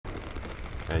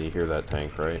And you hear that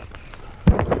tank, right?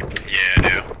 Yeah, I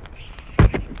do.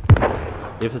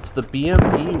 If it's the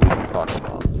BMP, we can fuck him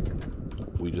up.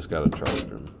 We just gotta charge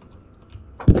him.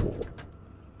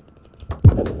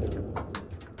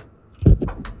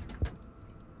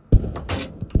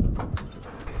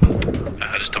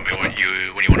 Just tell me when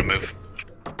you want to move.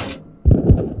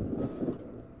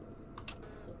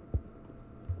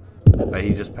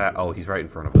 He just passed. Oh, he's right in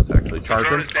front of us, actually. Charge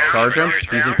him. Charge him.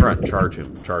 He's in front. Charge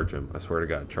him. Charge him. I swear to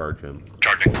God, charge him.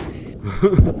 Charging.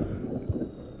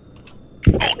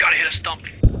 Oh, gotta hit a stump.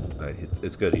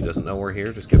 It's good. He doesn't know we're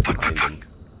here. Just get behind him.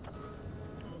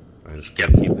 I just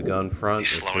gotta keep the gun front.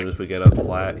 As soon as we get up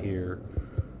flat here,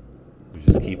 we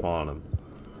just keep on him.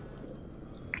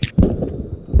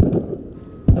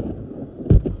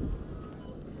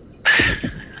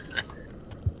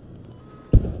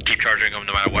 Keep charging him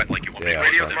no matter what. Like you want me to.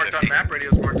 Radio's marked on map.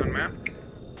 Radio's marked on map.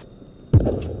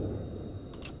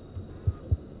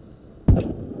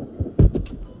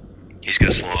 He's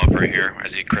gonna slow up right here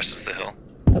as he crests the hill.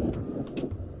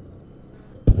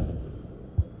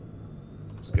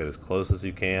 Just get as close as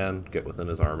you can. Get within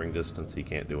his arming distance. He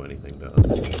can't do anything to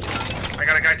us. I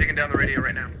got a guy taking down the radio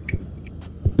right now.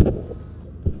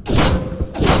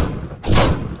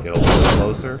 Get a little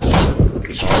closer.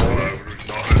 They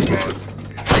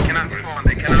cannot spawn.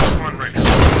 They cannot spawn right now.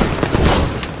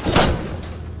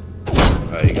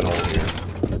 You can hold here.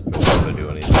 Don't have to do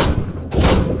anything.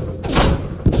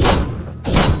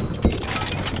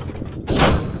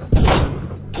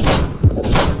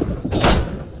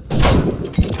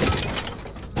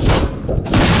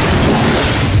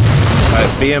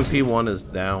 Alright, BMP1 is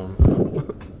down.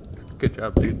 Good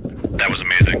job, dude. That was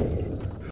amazing.